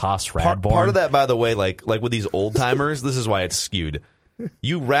Mathewson, Old Hoss Radbourne. Part of that, by the way, like with these old timers, this is why it's skewed.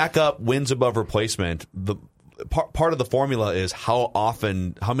 You rack up wins above replacement. The part of the formula is how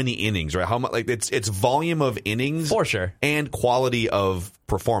many innings, right? How much, like it's volume of innings for sure, and quality of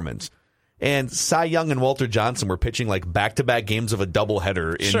performance. And Cy Young and Walter Johnson were pitching like back-to-back games of a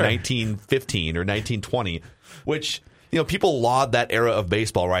doubleheader in 1915 or 1920, which people laud that era of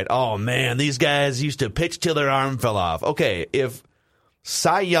baseball, right? Oh man, these guys used to pitch till their arm fell off. Okay, if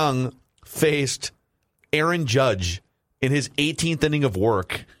Cy Young faced Aaron Judge in his 18th inning of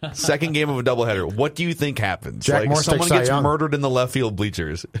work, second game of a doubleheader, what do you think happens? Jack Morse someone takes gets Cy Young. murdered in the left field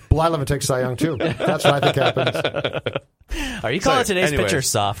bleachers. Blyleven takes Cy Young, too. That's what I think happens. Are you calling today's pitcher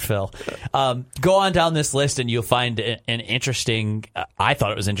soft, Phil? Go on down this list and you'll find an interesting, I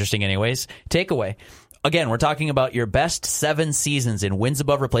thought it was interesting anyways, takeaway. Again, we're talking about your best 7 seasons in wins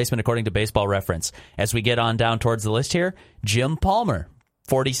above replacement according to Baseball Reference. As we get on down towards the list here, Jim Palmer,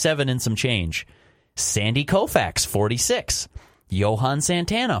 47 and some change. Sandy Koufax, 46. Johan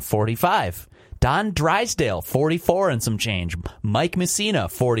Santana, 45. Don Drysdale, 44 and some change. Mike Mussina,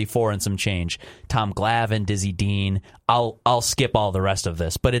 44 and some change. Tom Glavine, Dizzy Dean. I'll skip all the rest of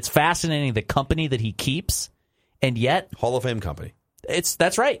this, but it's fascinating the company that he keeps, and yet Hall of Fame company.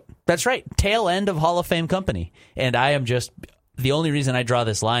 That's right. Tail end of Hall of Fame company, and I am just the only reason I draw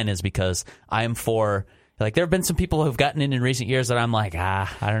this line is because I'm for. Like, there have been some people who've gotten in recent years that I'm like, I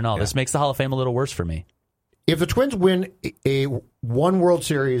don't know. Yeah. This makes the Hall of Fame a little worse for me. If the Twins win one World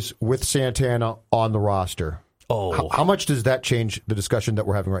Series with Santana on the roster, how much does that change the discussion that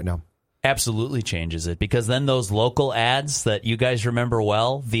we're having right now? Absolutely changes it, because then those local ads that you guys remember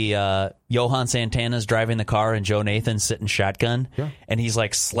well, the Johan Santana's driving the car and Joe Nathan's sitting shotgun, and he's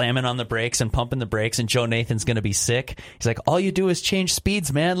like slamming on the brakes and pumping the brakes, and Joe Nathan's going to be sick. He's like, all you do is change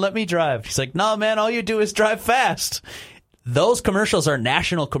speeds, man. Let me drive. He's like, no, man, all you do is drive fast. Those commercials are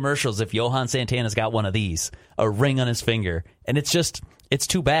national commercials if Johan Santana's got one of these, a ring on his finger. And it's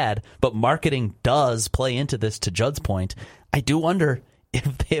too bad, but marketing does play into this, to Judd's point. I do wonder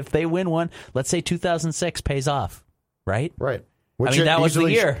if they win one, let's say 2006 pays off, right? Right. Which that was the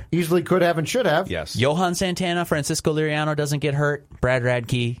year. Easily could have and should have. Yes. Johan Santana, Francisco Liriano doesn't get hurt, Brad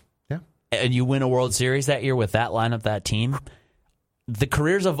Radke, and you win a World Series that year with that lineup, that team. The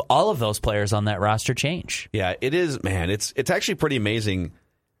careers of all of those players on that roster change. Yeah, it is, man. It's actually pretty amazing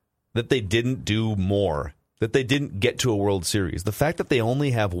that they didn't do more, that they didn't get to a World Series. The fact that they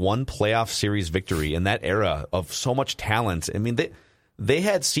only have one playoff series victory in that era of so much talent. I mean, they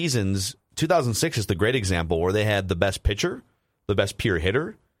had seasons, 2006 is the great example, where they had the best pitcher, the best pure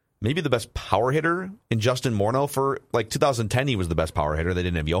hitter, maybe the best power hitter in Justin Morneau. For like 2010, he was the best power hitter. They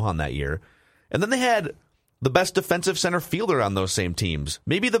didn't have Johan that year. And then they had the best defensive center fielder on those same teams.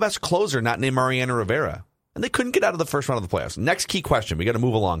 Maybe the best closer, not named Mariano Rivera. and they couldn't get out of the first round of the playoffs. Next key question. We got to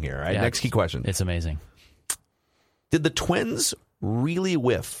move along here, right? Yeah, Next key question. It's amazing. Did the Twins really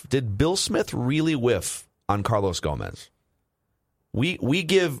whiff? Did Bill Smith really whiff on Carlos Gomez?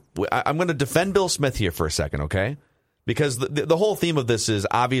 I'm going to defend Bill Smith here for a second, okay? Because the whole theme of this is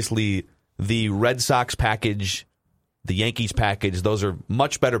obviously the Red Sox package, the Yankees package. Those are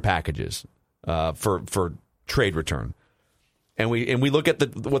much better packages for trade return. And we look at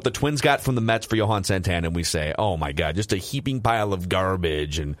what the Twins got from the Mets for Johan Santana, and we say, oh my God, just a heaping pile of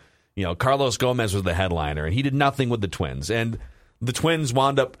garbage. And Carlos Gomez was the headliner, and he did nothing with the Twins. And the Twins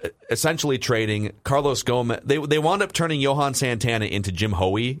wound up essentially trading Carlos Gomez. They wound up turning Johan Santana into Jim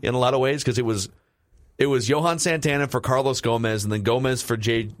Hoey in a lot of ways, because it was Johan Santana for Carlos Gomez, and then Gomez for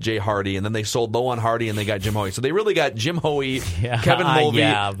J.J. Hardy, and then they sold low on Hardy, and they got Jim Hoey. So they really got Jim Hoey, Kevin Mulvey,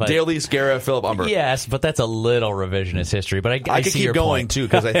 Deolis Guerra, Philip Humber. Yes, but that's a little revisionist history. But I could see keep your going point. too,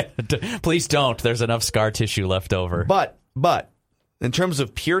 because please don't. There's enough scar tissue left over. But in terms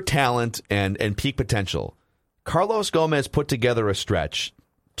of pure talent and peak potential, Carlos Gomez put together a stretch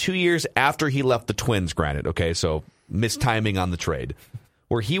 2 years after he left the Twins, granted, okay, so mistiming on the trade,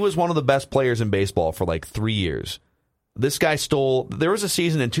 where he was one of the best players in baseball for like 3 years. This guy there was a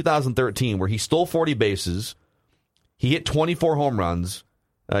season in 2013 where he stole 40 bases, he hit 24 home runs,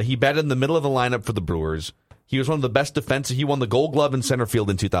 he batted in the middle of the lineup for the Brewers. He was one of the best defensive. He won the Gold Glove in center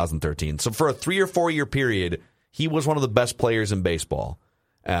field in 2013. So for a 3 or 4 year period, he was one of the best players in baseball.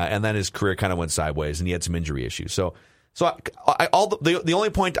 And then his career kind of went sideways, and he had some injury issues. So the only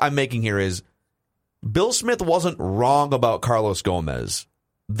point I'm making here is Bill Smith wasn't wrong about Carlos Gomez.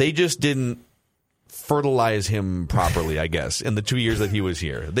 They just didn't fertilize him properly, I guess, in the 2 years that he was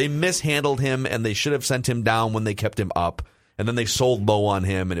here. They mishandled him, and they should have sent him down when they kept him up, and then they sold low on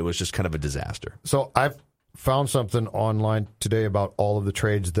him, and it was just kind of a disaster. So I've found something online today about all of the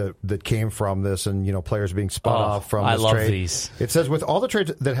trades that came from this, and players being spun off from this trade. I love these. It says with all the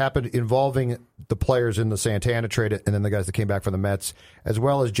trades that happened involving the players in the Santana trade and then the guys that came back from the Mets, as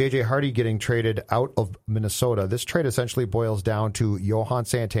well as J.J. Hardy getting traded out of Minnesota, this trade essentially boils down to Johan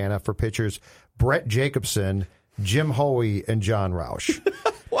Santana for pitchers Brett Jacobson, Jim Hoey, and John Roush.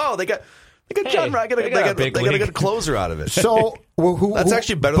 Wow, they got John Roush. They got a good closer out of it. So that's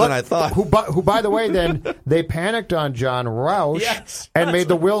actually better than I thought. Who, by the way, then they panicked on John Roush and made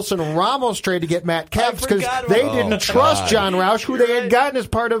the Wilson Ramos trade to get Matt Kemp because they didn't trust John Roush, who they had gotten as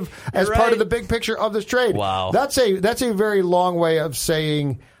part of the big picture of this trade. Wow, that's a very long way of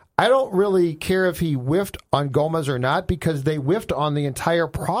saying I don't really care if he whiffed on Gomez or not, because they whiffed on the entire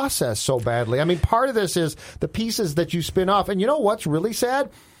process so badly. I mean, part of this is the pieces that you spin off, and you know what's really sad?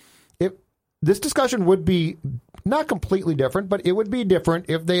 This discussion would be not completely different, but it would be different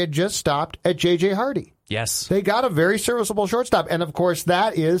if they had just stopped at J.J. Hardy. Yes. They got a very serviceable shortstop. And, of course,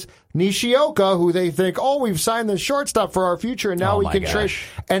 that is Nishioka, who they think, we've signed this shortstop for our future, and now we can trade.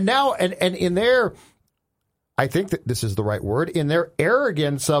 And now, and in their, I think that this is the right word, in their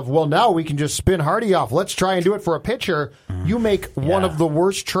arrogance of, now we can just spin Hardy off. Let's try and do it for a pitcher. You make one of the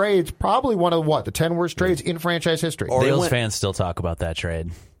worst trades, probably one of the 10 worst trades in franchise history. Orioles fans still talk about that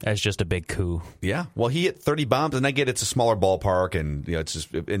trade as just a big coup. Yeah. Well, he hit 30 bombs, and I get it's a smaller ballpark, and it's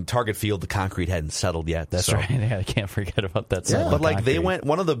just in Target Field, the concrete hadn't settled yet. That's right. Yeah, I can't forget about that. But they went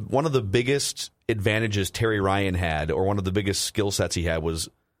one of the biggest advantages Terry Ryan had, or one of the biggest skill sets he had, was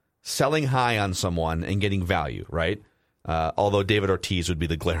selling high on someone and getting value, right? Although David Ortiz would be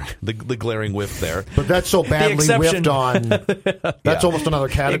the glaring whiff there. But that's so badly whiffed on. That's almost another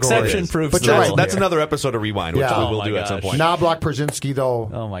category. Exception proves but the rule. That's another episode of Rewind, which we will do at some point. Knobloch, Brzezinski, though.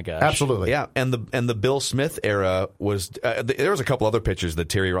 Oh my gosh. Absolutely. Yeah, and the Bill Smith era was there was a couple other pitchers that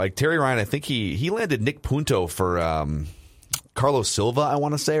Terry Ryan, I think he landed Nick Punto for Carlos Silva, I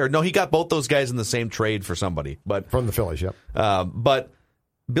want to say, or no, he got both those guys in the same trade for somebody, but from the Phillies, yep. But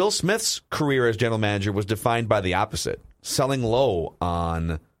Bill Smith's career as general manager was defined by the opposite. Selling low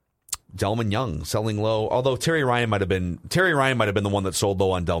on Delman Young, selling low. Although Terry Ryan might have been the one that sold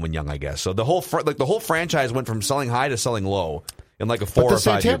low on Delman Young, I guess. So the whole franchise went from selling high to selling low in like a 4 or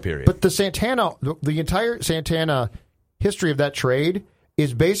 5 year period. But the entire Santana history of that trade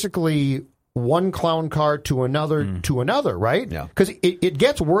is basically one clown car to another, right? Yeah. Because it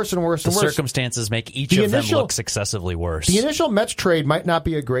gets worse and worse and worse. The circumstances make each of them look successively worse. The initial Mets trade might not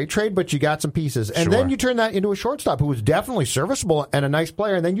be a great trade, but you got some pieces. And then you turn that into a shortstop who was definitely serviceable and a nice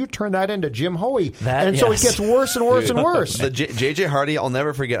player, and then you turn that into Jim Hoey. So it gets worse and worse and worse. The J.J. Hardy, I'll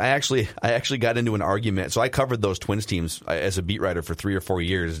never forget. I actually got into an argument. So I covered those Twins teams as a beat writer for 3 or 4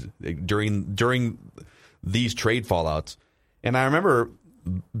 years during these trade fallouts. And I remember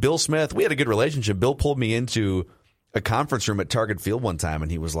Bill Smith, we had a good relationship. Bill pulled me into a conference room at Target Field one time,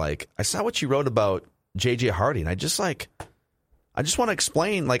 and he was like, I saw what you wrote about J.J. Hardy, and I just want to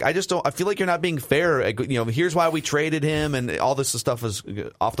explain. Like, I feel like you're not being fair. Here's why we traded him, and all this stuff is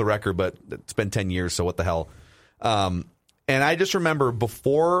off the record, but it's been 10 years, so what the hell? And I just remember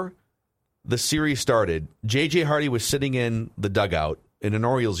before the series started, J.J. Hardy was sitting in the dugout in an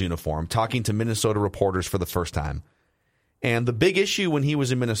Orioles uniform talking to Minnesota reporters for the first time. And the big issue when he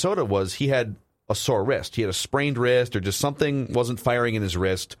was in Minnesota was he had a sore wrist. He had a sprained wrist, or just something wasn't firing in his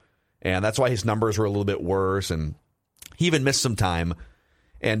wrist, and that's why his numbers were a little bit worse, and he even missed some time.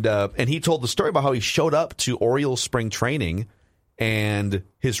 And he told the story about how he showed up to Orioles spring training, and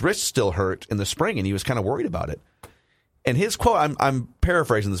his wrist still hurt in the spring, and he was kind of worried about it. And his quote, I'm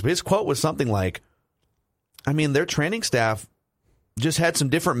paraphrasing this, but his quote was something like, their training staff just had some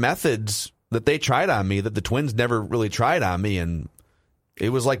different methods that they tried on me that the Twins never really tried on me, and it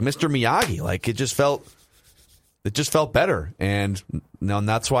was like Mr. Miyagi. Like, it just felt better, and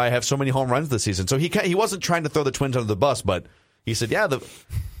that's why I have so many home runs this season. So he wasn't trying to throw the Twins under the bus, but he said,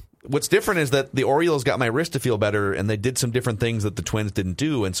 what's different is that the Orioles got my wrist to feel better, and they did some different things that the Twins didn't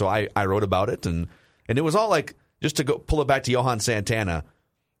do, and so I wrote about it, and it was all like, just to go pull it back to Johan Santana,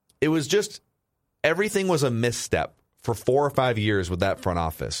 it was just everything was a misstep for 4 or 5 years with that front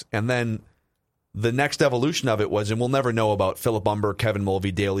office. And then the next evolution of it was, and we'll never know about Philip Humber, Kevin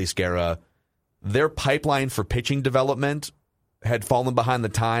Mulvey, Deolis Guerra, their pipeline for pitching development had fallen behind the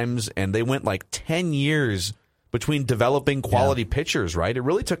times, and they went like 10 years between developing quality pitchers, right? It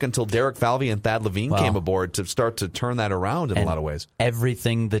really took until Derek Falvey and Thad Levine came aboard to start to turn that around in a lot of ways.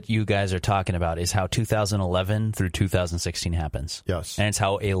 Everything that you guys are talking about is how 2011 through 2016 happens. Yes. And it's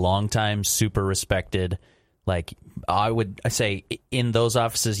how a longtime, super respected, like I would say in those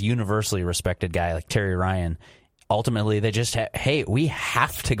offices, universally respected guy like Terry Ryan, ultimately they just, hey, we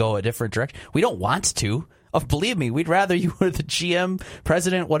have to go a different direction. We don't want to. Oh, believe me, we'd rather you were the GM,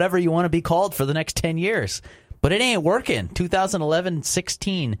 president, whatever you want to be called for the next 10 years. But it ain't working.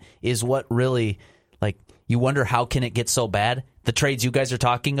 2011-16 is what really, like, you wonder how can it get so bad? The trades you guys are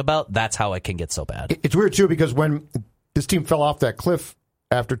talking about, that's how it can get so bad. It's weird, too, because when this team fell off that cliff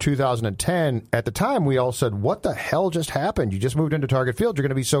after 2010, at the time we all said, what the hell just happened? You just moved into Target Field. You're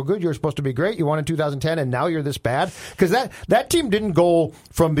going to be so good. You're supposed to be great. You won in 2010, and now you're this bad? Because that team didn't go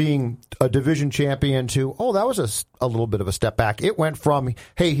from being a division champion to, that was a little bit of a step back. It went from,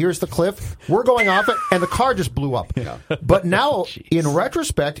 hey, here's the cliff. We're going off it, and the car just blew up. Yeah. But now, in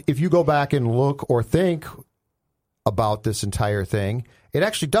retrospect, if you go back and look or think about this entire thing, it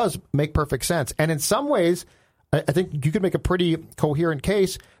actually does make perfect sense. And in some ways, I think you could make a pretty coherent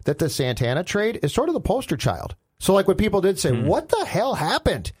case that the Santana trade is sort of the poster child. So like when people did say, what the hell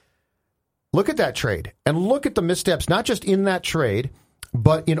happened? Look at that trade and look at the missteps, not just in that trade,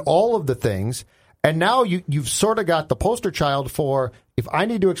 but in all of the things. And now you've sort of got the poster child for, if I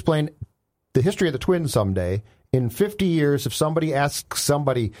need to explain the history of the Twins someday, in 50 years, if somebody asks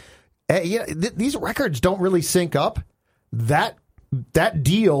somebody, hey, these records don't really sync up, that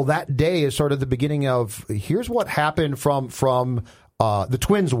deal, that day is sort of the beginning of, here's what happened from the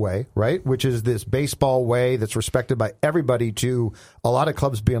Twins way, right? Which is this baseball way that's respected by everybody, to a lot of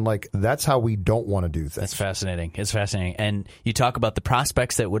clubs being like, that's how we don't want to do things. That's fascinating. It's fascinating. And you talk about the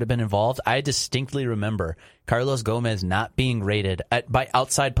prospects that would have been involved. I distinctly remember Carlos Gomez not being rated by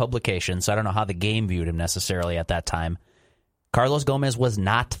outside publications. So I don't know how the game viewed him necessarily at that time. Carlos Gomez was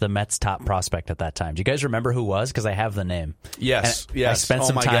not the Mets' top prospect at that time. Do you guys remember who was? Because I have the name. Yes. I spent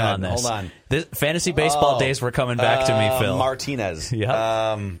some time on this. Hold on. Fantasy baseball days were coming back to me, Phil. Martinez.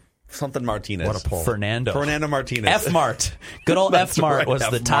 Yeah. Something Martinez. What a pull. Fernando Martinez. F-Mart. Good old F-Mart right, was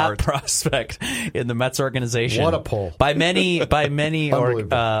the top F-Mart. prospect in the Mets organization. What a pull. By many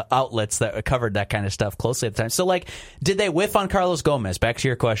outlets that covered that kind of stuff closely at the time. So, like, did they whiff on Carlos Gomez? Back to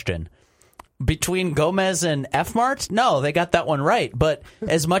your question. Between Gomez and F-Mart? No, they got that one right. But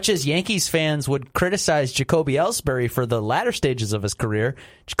as much as Yankees fans would criticize Jacoby Ellsbury for the latter stages of his career,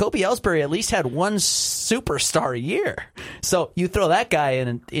 Jacoby Ellsbury at least had one superstar a year. So you throw that guy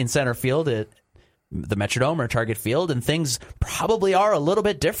in center field at the Metrodome or Target Field, and things probably are a little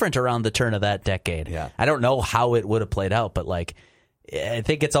bit different around the turn of that decade. Yeah. I don't know how it would have played out, but like, I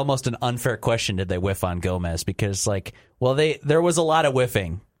think it's almost an unfair question, did they whiff on Gomez? Because, like, well, there was a lot of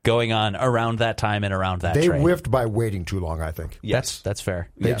whiffing going on around that time and around that They trade. whiffed by waiting too long, I think. Yes. That's fair.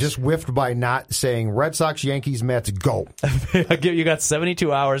 They just whiffed by not saying Red Sox, Yankees, Mets, go. You got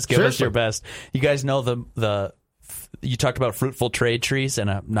 72 hours. Give us Seriously. your best. You guys know you talked about fruitful trade trees,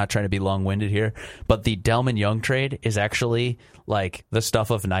 and I'm not trying to be long-winded here, but the Delman Young trade is actually like the stuff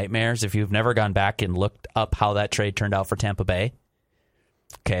of nightmares if you've never gone back and looked up how that trade turned out for Tampa Bay.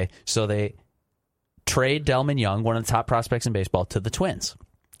 Okay, so they trade Delman Young, one of the top prospects in baseball, to the Twins.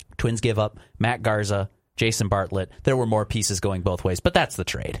 Twins give up Matt Garza, Jason Bartlett. There were more pieces going both ways, but that's the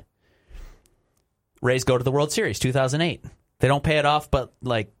trade. Rays go to the World Series, 2008. They don't pay it off, but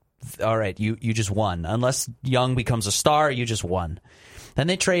all right, you just won. Unless Young becomes a star, you just won. Then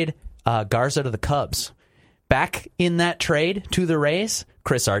they trade Garza to the Cubs. Back in that trade to the Rays,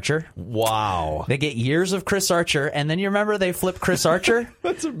 Chris Archer. Wow. They get years of Chris Archer, and then you remember they flip Chris Archer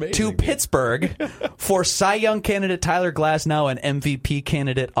That's amazing, to man. Pittsburgh for Cy Young candidate Tyler Glasnow and MVP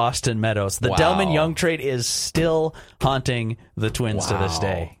candidate Austin Meadows. The Wow. Delman Young trade is still haunting the Twins to this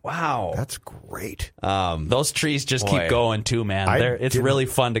day. Wow. That's great. Those trees just Boy. keep going too, man. It's didn't- really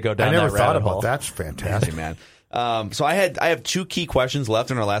fun to go I down never that thought rabbit about hole. that. That's fantastic, man. So I have two key questions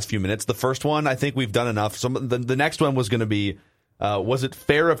left in our last few minutes. The first one, I think we've done enough. So the next one was going to be, was it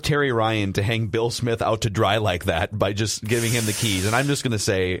fair of Terry Ryan to hang Bill Smith out to dry like that by just giving him the keys? And I'm just going to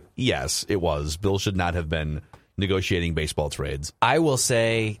say, yes, it was. Bill should not have been negotiating baseball trades. I will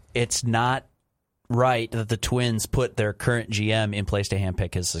say it's not right that the Twins put their current GM in place to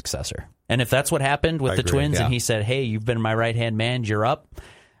handpick his successor. And if that's what happened with the agree, Twins yeah. and he said, hey, you've been my right-hand man, you're up,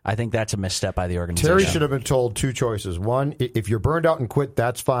 I think that's a misstep by the organization. Terry should have been told two choices. One, if you're burned out and quit,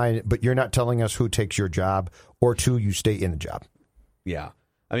 that's fine, but you're not telling us who takes your job. Or two, you stay in the job. Yeah.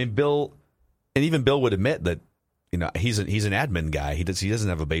 I mean, Bill, and even Bill would admit that, he's an admin guy. He doesn't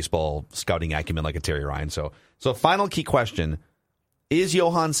have a baseball scouting acumen like a Terry Ryan. So final key question, is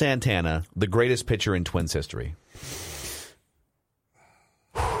Johan Santana the greatest pitcher in Twins history?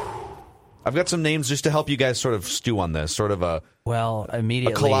 I've got some names just to help you guys sort of stew on this, sort of a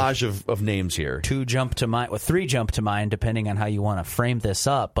immediately collage of names here. three jump to mind, depending on how you want to frame this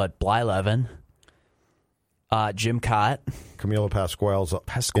up. But Blyleven, Jim Cott, Camilo Pascual's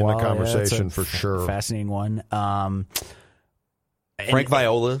in the conversation for sure. Fascinating one. Frank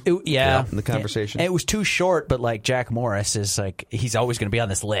Viola, in the conversation. It was too short, but Jack Morris is he's always going to be on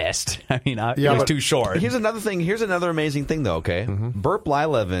this list. I mean, it was but too short. Here's another thing. Here's another amazing thing, though. Okay, Burt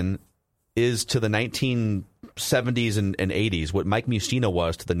Blyleven is to the 1970s and 80s what Mike Mustino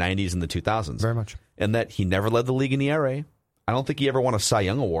was to the 90s and the 2000s. Very much. And that he never led the league in ERA. I don't think he ever won a Cy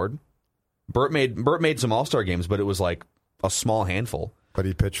Young award. Burt made some All-Star games, but it was like a small handful. But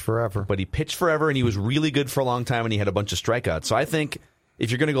he pitched forever. And he was really good for a long time, and he had a bunch of strikeouts. So I think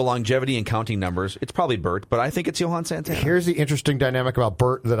if you're going to go longevity and counting numbers, it's probably Burt, but I think it's Johan Santana. Here's the interesting dynamic about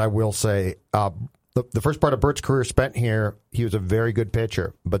Burt that I will say. The first part of Burt's career spent here, he was a very good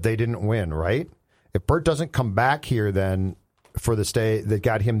pitcher, but they didn't win, right? If Burt doesn't come back here then for the stay that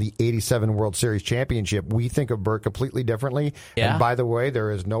got him the 87 World Series championship, we think of Burt completely differently. Yeah. And by the way,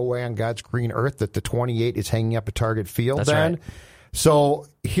 there is no way on God's green earth that the 28 is hanging up at Target Field That's then. right. So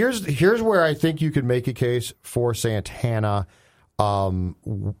here's where I think you could make a case for Santana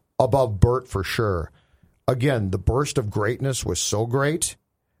above Burt for sure. Again, the burst of greatness was so great.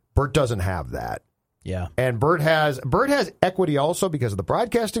 Burt doesn't have that. Yeah. And Burt has equity also because of the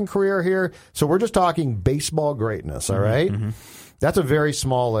broadcasting career here. So we're just talking baseball greatness, all right? Mm-hmm. That's a very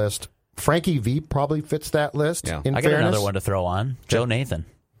small list. Frankie V probably fits that list. Yeah. In I got fairness. another one to throw on. Joe Nathan.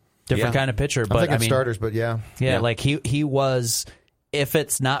 Different kind of pitcher, I'm but thinking I mean, starters, but yeah. he was. If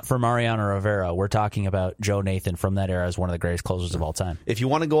it's not for Mariano Rivera, we're talking about Joe Nathan from that era as one of the greatest closers of all time. If you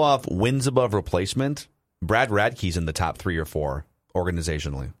want to go off wins above replacement, Brad Radke's in the top 3 or 4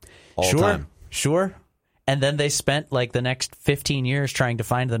 organizationally. All time. Sure. And then they spent the next 15 years trying to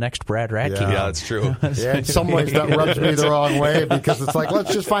find the next Brad Radke. Yeah, that's true. Yeah, in some ways that rubs me the wrong way because it's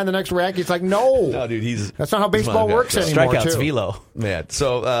let's just find the next Radke. It's no, dude, that's not how baseball works anymore. Strikeouts, too. velo. Yeah,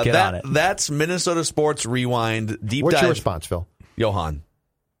 so Get on it. that's Minnesota Sports Rewind. Deep What's dive. your response, Phil? Johan.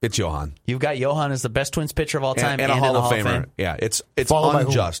 It's Johan. You've got Johan as the best Twins pitcher of all time and a Hall in the of Famer. Fame. Yeah, it's Followed by who?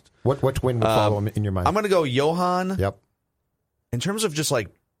 unjust. What win would follow him in your mind? I'm going to go Johan. Yep. In terms of just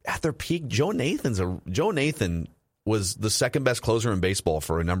at their peak, Joe Nathan was the second best closer in baseball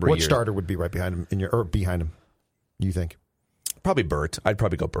for a number of years. What starter would be right behind him behind him? You think? Probably Burt. I'd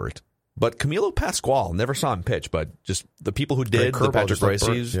probably go Burt. But Camilo Pascual, never saw him pitch, but just the people who did, the Patrick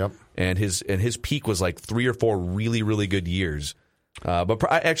Gracies, and his peak was 3 or 4 really, really good years. But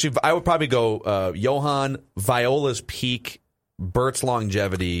I would probably go Johan, Viola's peak, Burt's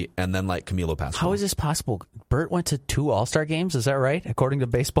longevity, and then Camilo Pascual. How is this possible? Burt went to 2 All-Star games, is that right? According to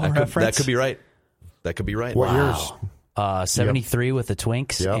Baseball Reference? That could be right. That could be right. What years? 73 with the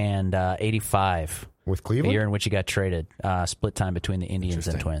Twinks and 85 with the Cleveland. year in which he got traded. Split time between the Indians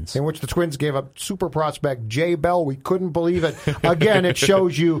and Twins. In which the Twins gave up super prospect Jay Bell. We couldn't believe it. Again, it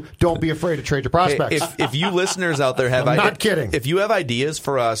shows you don't be afraid to trade your prospects. If you listeners out there have I'm not kidding. If you have ideas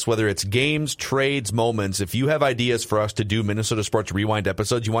for us, whether it's games, trades, moments, if you have ideas for us to do Minnesota Sports Rewind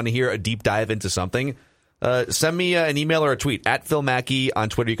episodes, you want to hear a deep dive into something, send me an email or a tweet at Phil Mackey on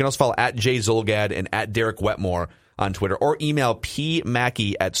Twitter. You can also follow at Jay Zulgad and at Derek Wetmore on Twitter, or email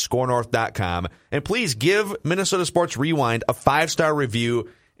pmackey@scorenorth.com. And please give Minnesota Sports Rewind a 5-star review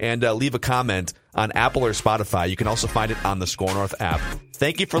and leave a comment on Apple or Spotify. You can also find it on the Score North app.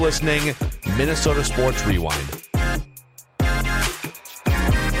 Thank you for listening. Minnesota Sports Rewind.